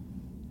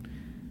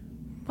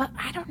 Well,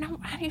 I don't know.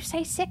 How do you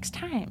say 6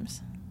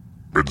 times?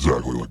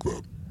 Exactly like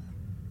that.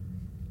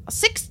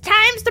 6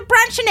 times the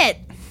brunch in it.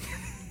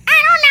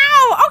 I don't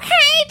know.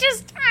 Okay,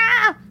 just...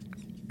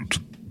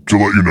 To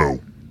let you know,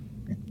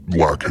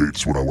 Lack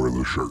hates when I wear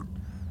this shirt.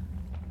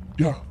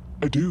 Yeah,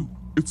 I do.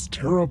 It's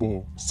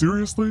terrible.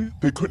 Seriously?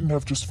 They couldn't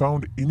have just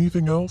found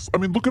anything else? I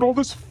mean, look at all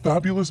this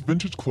fabulous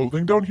vintage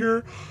clothing down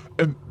here,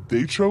 and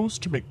they chose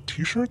to make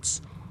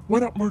t-shirts? Why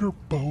not murder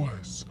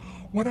boas?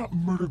 Why not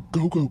murder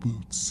go-go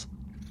boots?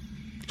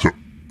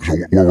 So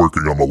we're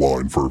working on the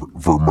line for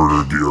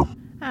murder gear.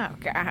 Oh,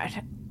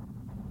 God.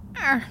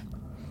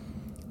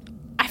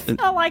 I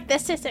feel like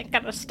this isn't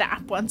going to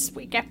stop once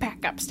we get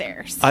back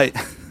upstairs.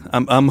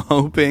 I'm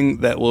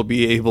hoping that we'll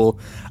be able...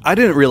 I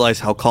didn't realize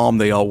how calm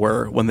they all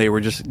were when they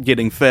were just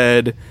getting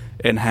fed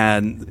and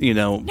had,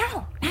 No,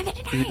 neither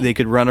did I. They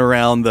could run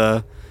around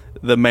the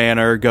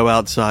manor, go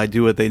outside,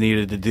 do what they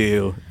needed to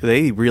do.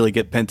 They really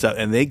get pent up,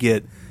 and they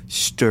get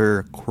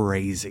stir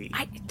crazy.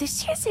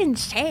 This is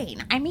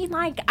insane. I mean,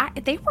 like,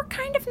 they were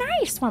kind of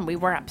nice when we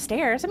were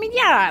upstairs. I mean,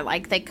 yeah,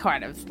 like, they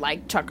kind of,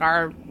 like, took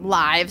our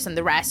lives and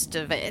the rest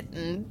of it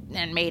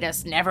and made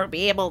us never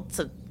be able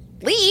to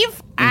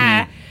leave.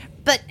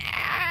 But,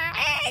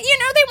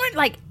 they weren't,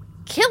 like,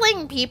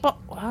 killing people.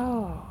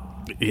 Oh.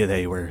 Yeah,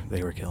 they were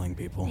killing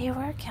people. They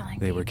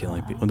were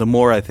killing people.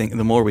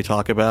 The more we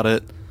talk about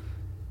it,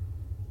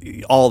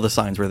 all the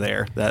signs were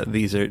there that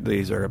these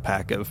are a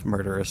pack of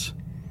murderous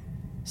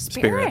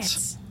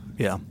spirits.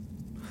 Yeah.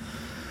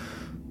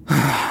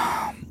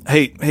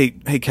 Hey,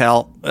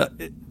 Cal.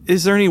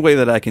 Is there any way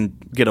that I can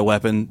get a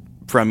weapon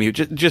from you,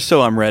 just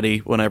so I'm ready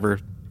whenever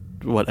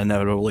what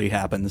inevitably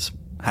happens?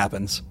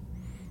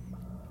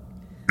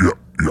 Yeah.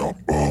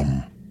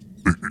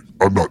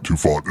 I'm not too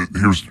fond.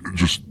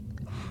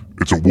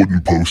 It's a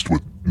wooden post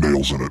with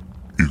nails in it.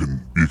 You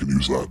can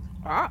use that.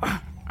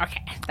 Oh,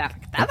 okay. That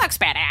looks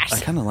badass. I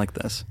kind of like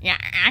this. Yeah,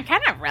 I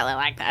kind of really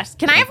like this.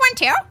 Can I have one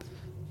too?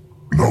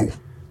 No.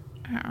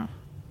 Oh.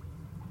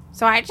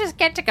 So I just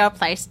get to go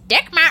play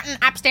Stick Mountain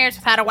upstairs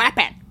without a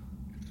weapon.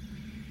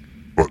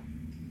 But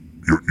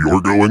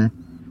you're going?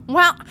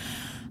 Well,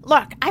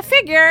 look, I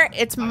figure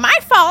it's my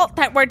fault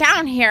that we're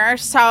down here,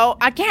 so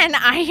again,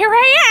 here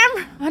I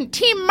am on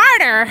Team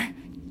Martyr.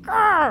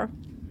 Grr.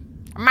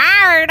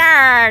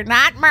 Martyr,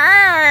 not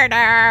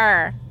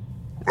murder.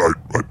 I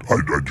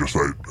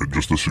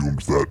just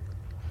assumed that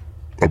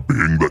a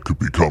being that could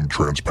become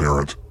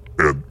transparent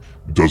and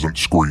doesn't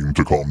scream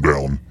to calm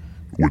down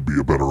would be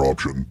a better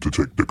option to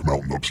take Dick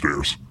Mountain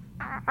upstairs.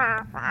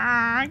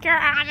 Your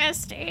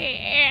honesty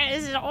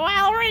is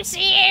well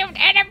received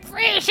and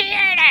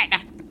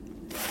appreciated.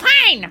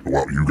 Fine.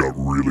 Wow, you got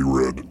really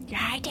red.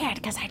 Yeah, I did,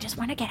 because I just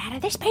want to get out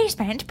of this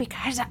basement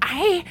because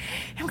I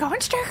am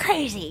going stir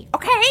crazy,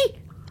 okay?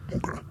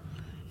 Okay.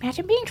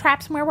 Imagine being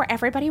trapped somewhere where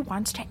everybody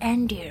wants to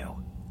end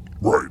you.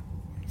 Right.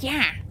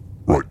 Yeah.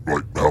 Right,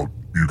 like how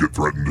you get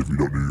threatened if you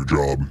don't do your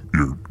job.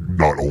 You're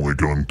not only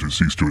going to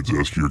cease to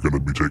exist, you're going to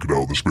be taken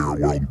out of the spirit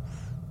world.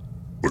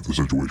 Like the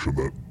situation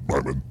that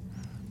I'm in.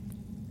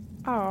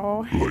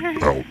 Oh. Like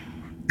how,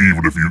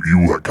 even if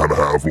you kind of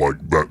have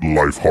like that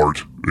life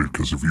heart,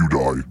 because if you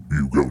die,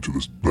 you go to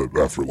the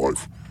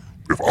afterlife.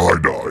 If I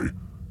die,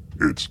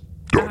 it's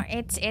done. Oh,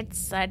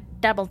 it's a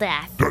double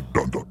death.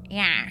 Done.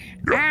 Yeah.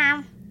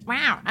 Yeah.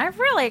 Wow, I've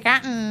really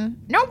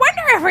gotten... No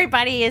wonder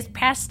everybody is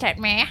pissed at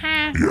me,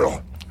 huh?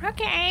 Yeah.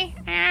 Okay.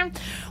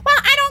 Well,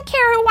 I don't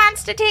care who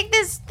wants to take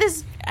this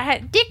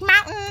Dick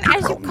Mountain,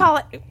 as you call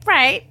it.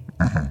 Right.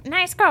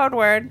 Nice code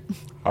word.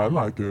 I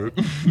like it.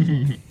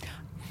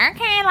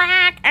 Okay,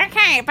 Lack.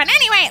 Okay, but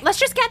anyway, let's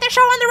just get the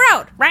show on the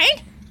road,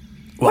 right?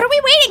 What are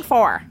we waiting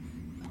for?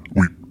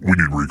 We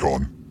need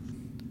recon.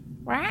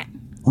 What?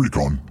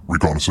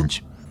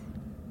 Reconnaissance.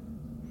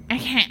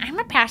 Okay, I'm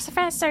a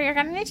pacifist, so you're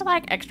gonna need to,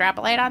 like,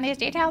 extrapolate on these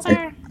details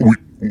here. We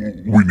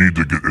need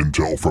to get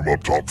intel from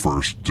up top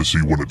first to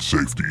see when it's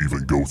safe to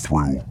even go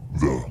through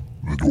the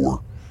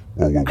door,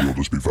 or we'll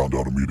just be found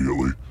out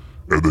immediately.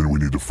 And then we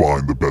need to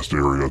find the best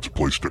area to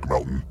place Stick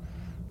Mountain.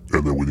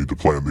 And then we need to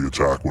plan the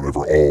attack whenever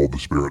all the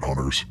spirit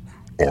hunters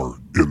are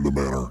in the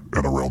manor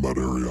and around that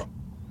area.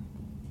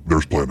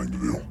 There's planning to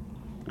do.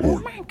 Oh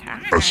my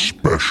God.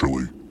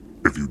 Especially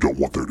if you don't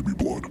want there to be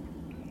blood.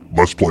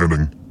 Less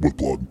planning with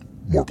blood,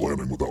 more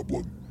planning without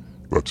blood.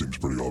 That seems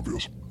pretty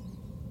obvious.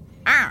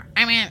 Oh,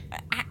 I mean,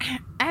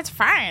 that's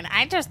fine.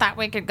 I just thought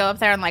we could go up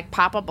there and, like,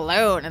 pop a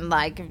balloon and,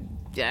 like,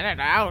 I don't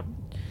know.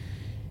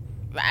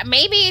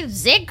 Maybe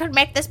Zig could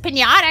make this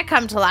piñata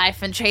come to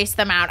life and chase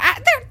them out.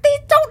 They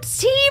don't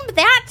seem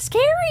that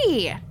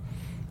scary.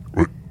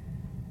 But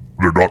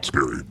they're not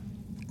scary.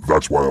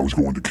 That's why I was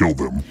going to kill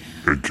them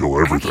and kill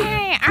everything.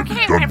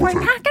 Okay, but we're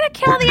not going to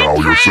kill the now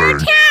entire you're saying,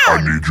 town.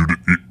 I need you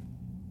to...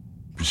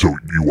 So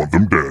you want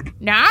them dead?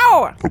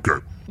 No. Okay.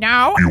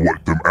 No. You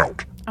want them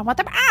out? I want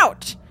them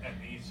out.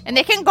 And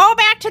they can go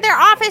back to their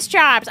office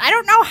jobs. I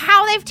don't know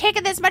how they've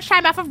taken this much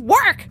time off of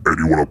work. And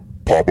you want to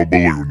pop a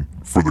balloon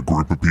for the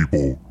group of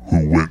people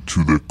who went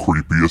to the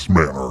creepiest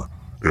manor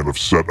and have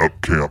set up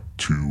camp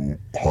to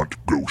hunt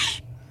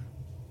ghosts.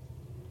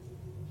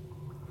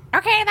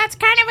 Okay, that's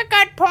kind of a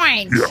good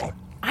point. Yeah.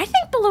 I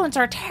think balloons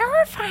are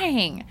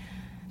terrifying.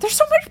 There's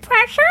so much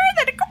pressure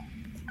that it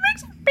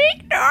makes a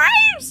big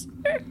noise.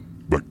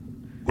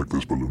 Like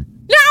this balloon.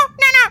 No,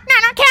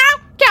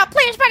 Cal,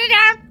 please put it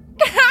down.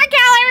 Cal,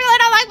 I really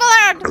don't like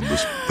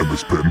balloons. And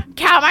this pin.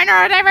 Cal, my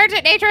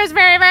neurodivergent nature is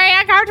very, very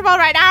uncomfortable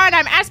right now, and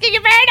I'm asking you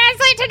very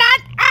nicely to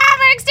not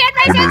overextend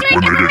my sensory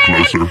When they get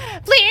deprivation.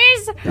 closer.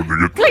 Please. When they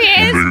get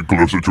Please.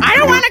 closer to the I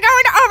don't want to go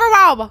into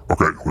overwhelm.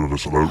 Okay, well,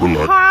 just relax.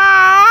 No,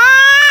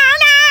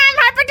 I'm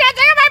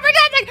hypertensing.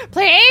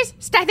 Please,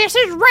 this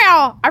is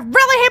real. I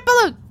really hate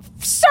balloons.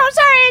 So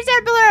sorry I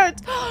said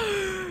balloons.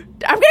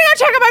 I'm gonna go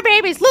check on my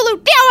babies.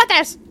 Lulu, deal with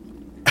this.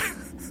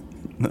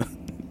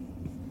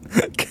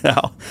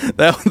 Cal,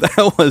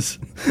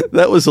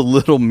 that was a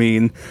little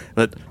mean,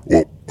 but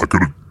Well, I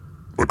could have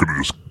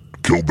just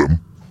killed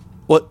them.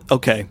 what?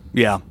 Okay,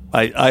 yeah,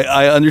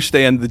 I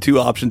understand the two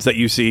options that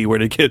you see were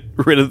to get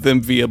rid of them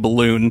via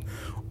balloon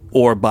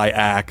or by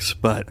axe,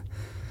 but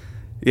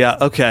yeah,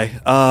 okay.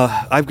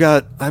 I've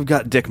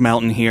got Dick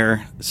Mountain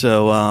here,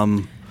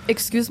 so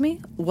Excuse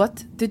me?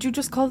 What did you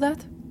just call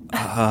that?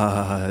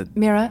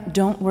 Mira,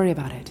 don't worry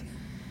about it.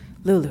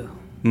 Lulu.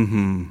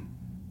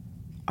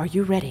 Are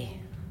you ready?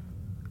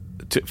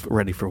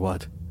 ready for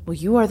what? Well,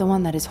 you are the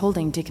one that is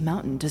holding Dick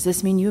Mountain. Does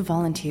this mean you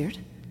volunteered?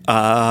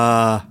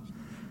 No.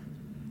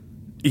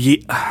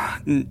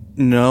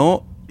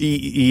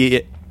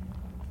 It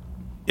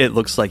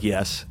looks like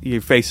yes.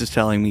 Your face is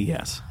telling me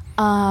yes.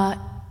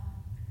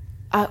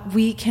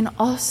 We can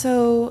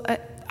also...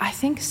 I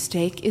think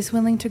Steak is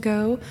willing to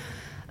go.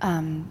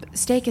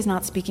 Steak is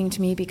not speaking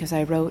to me because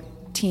I wrote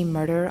Team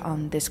Murder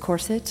on this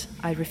corset.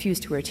 I refuse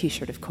to wear a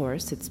t-shirt, of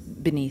course. It's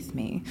beneath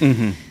me.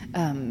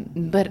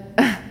 But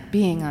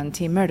being on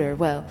Team Murder,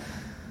 well...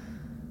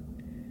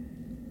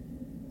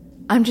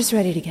 I'm just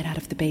ready to get out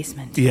of the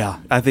basement. Yeah,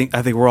 I think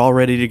we're all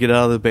ready to get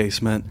out of the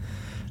basement.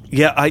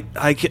 Yeah,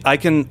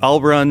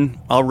 I'll run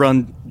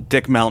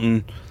Dick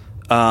Mountain.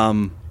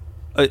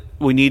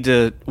 We need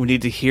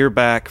to hear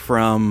back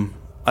from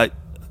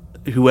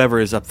whoever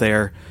is up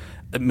there.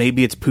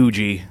 Maybe it's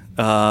Pooji.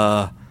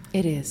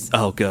 It is.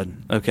 Oh, good.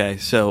 Okay,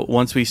 so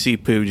once we see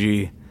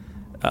Pooji,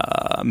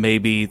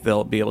 maybe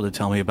they'll be able to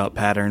tell me about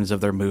patterns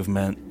of their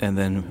movement, and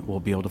then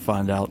we'll be able to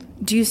find out.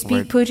 Do you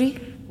speak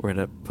Pooji? Where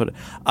to put it?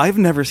 I've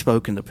never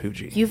spoken to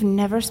Pooji. You've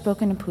never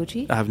spoken to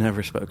Pooji? I've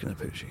never spoken to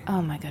Pooji.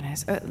 Oh my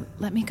goodness.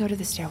 Let me go to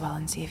the stairwell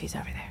and see if he's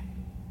over there.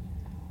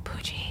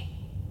 Pooji,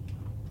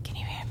 can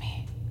you hear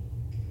me?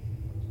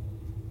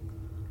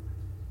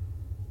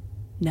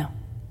 No.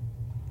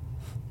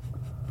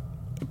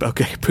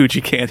 Okay,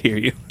 Pooji can't hear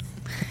you.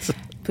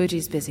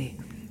 Pooji's busy.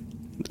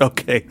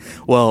 Okay,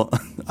 well,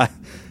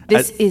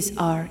 This is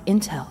our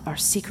intel, our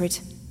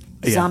secret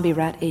zombie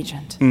rat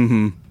agent.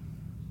 Mm-hmm.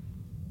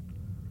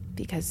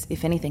 Because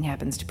if anything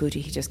happens to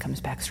Pooji, he just comes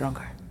back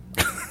stronger.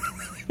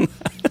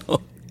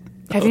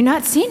 Have you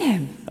not seen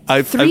him?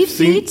 3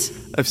 feet?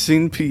 I've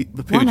seen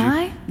Pooji. 1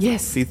 eye?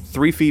 Yes.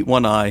 3 feet,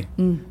 1 eye.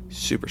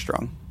 Super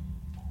strong.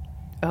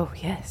 Oh,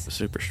 yes.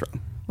 Super strong.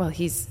 Well,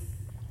 he's...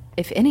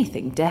 If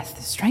anything,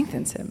 death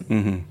strengthens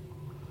him.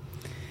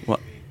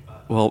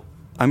 Well,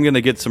 I'm going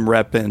to get some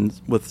rep in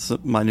with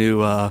my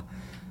new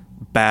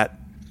bat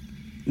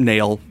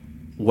nail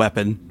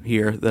weapon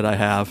here that I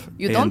have.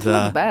 You don't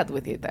look bad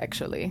with it,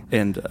 actually.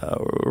 And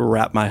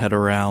wrap my head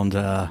around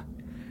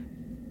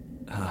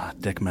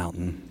Dick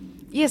Mountain.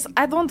 Yes,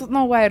 I don't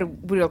know why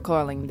we're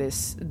calling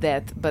this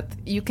that, but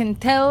you can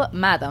tell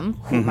Madam,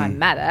 whom I'm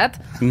mad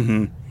at,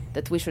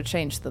 that we should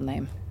change the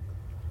name.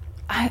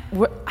 I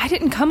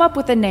didn't come up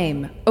with a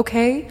name,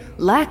 okay?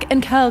 Lack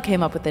and Cal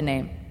came up with the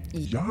name.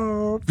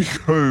 Yeah,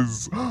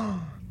 because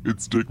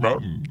it's Dick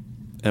Mountain.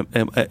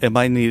 Am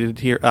I needed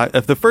here?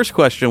 If the first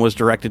question was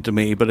directed to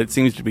me, but it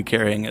seems to be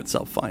carrying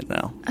itself fine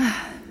now.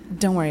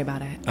 Don't worry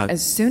about it.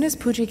 As soon as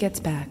Pooji gets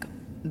back,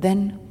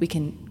 then we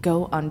can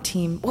go on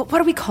team... What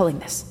are we calling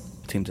this?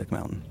 Team Dick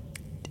Mountain.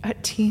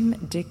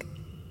 Team Dick...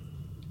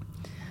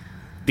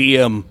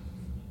 DM.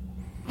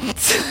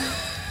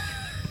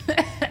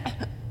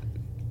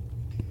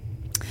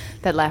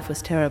 That laugh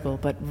was terrible,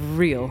 but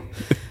real.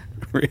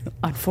 Real.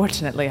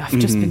 Unfortunately, I've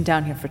just been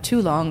down here for too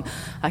long.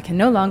 I can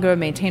no longer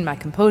maintain my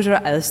composure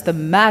as the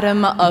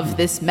madam of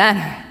this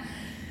manor.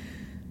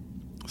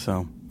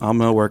 So I'm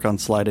going to work on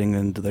sliding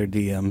into their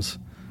DMs.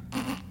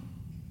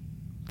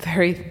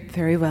 Very,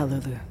 very well,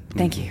 Lulu.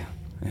 Thank you.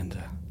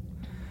 And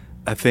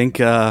I think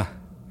that's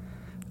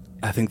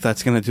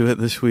going to do it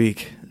this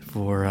week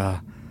for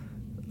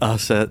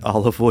us at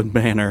Olivewood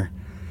Manor.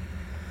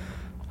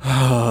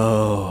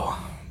 Oh,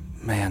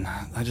 man.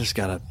 I just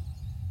got to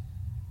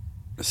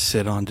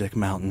sit on Dick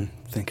Mountain,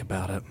 think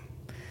about it.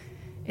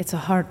 It's a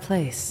hard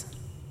place.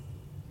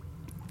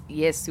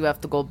 Yes, you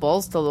have to go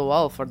balls to the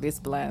wall for this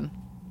plan.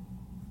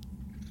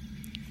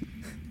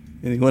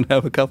 Anyone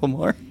have a couple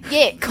more?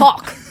 Yeah,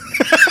 cock.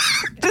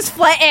 Just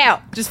flat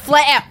out.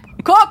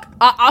 Cook!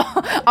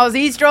 I was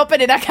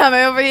eavesdropping and I came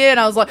over here and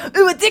I was like,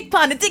 ooh, a dick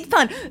pun.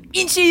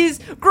 Inches,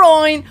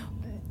 groin.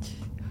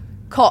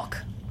 Cock.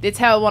 That's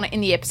how I want it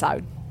in the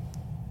episode.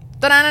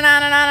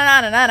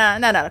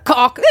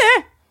 Cock.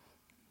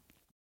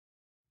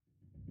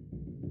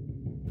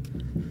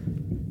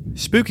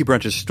 Spooky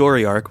Brunch's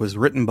story arc was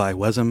written by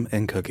Wesem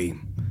and Cookie.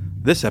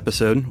 This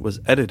episode was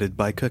edited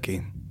by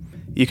Cookie.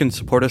 You can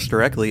support us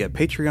directly at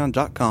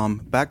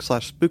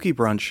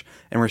patreon.com/spookybrunch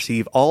and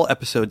receive all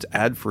episodes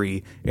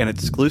ad-free and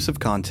exclusive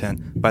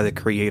content by the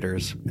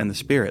creators and the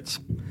spirits.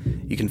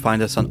 You can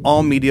find us on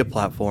all media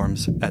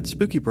platforms at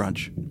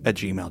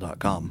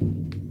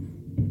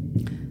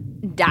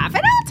spookybrunch@gmail.com.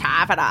 Daffodil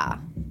Taffeta.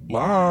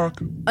 Lark.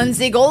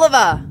 Unsig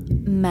Oliver.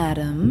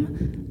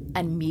 Madam.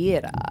 And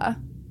Mira.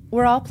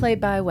 We're all played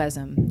by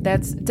Wesem.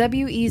 That's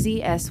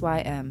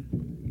Wezsym.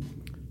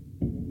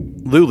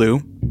 Lulu.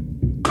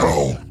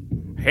 Cal.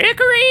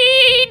 Hickory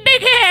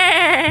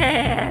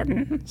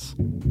Dickens!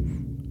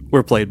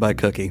 We're played by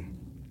Cookie.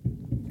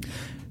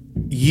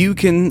 You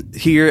can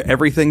hear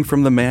everything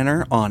from the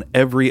manor on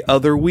every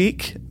other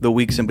week. The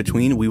weeks in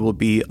between, we will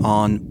be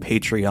on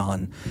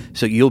Patreon.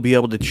 So you'll be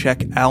able to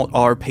check out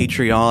our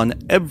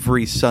Patreon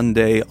every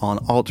Sunday on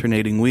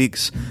alternating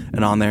weeks.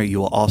 And on there, you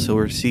will also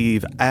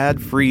receive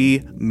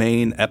ad-free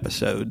main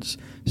episodes.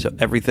 So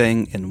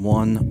everything in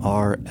one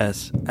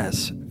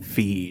RSS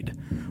feed.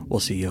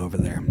 We'll see you over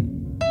there.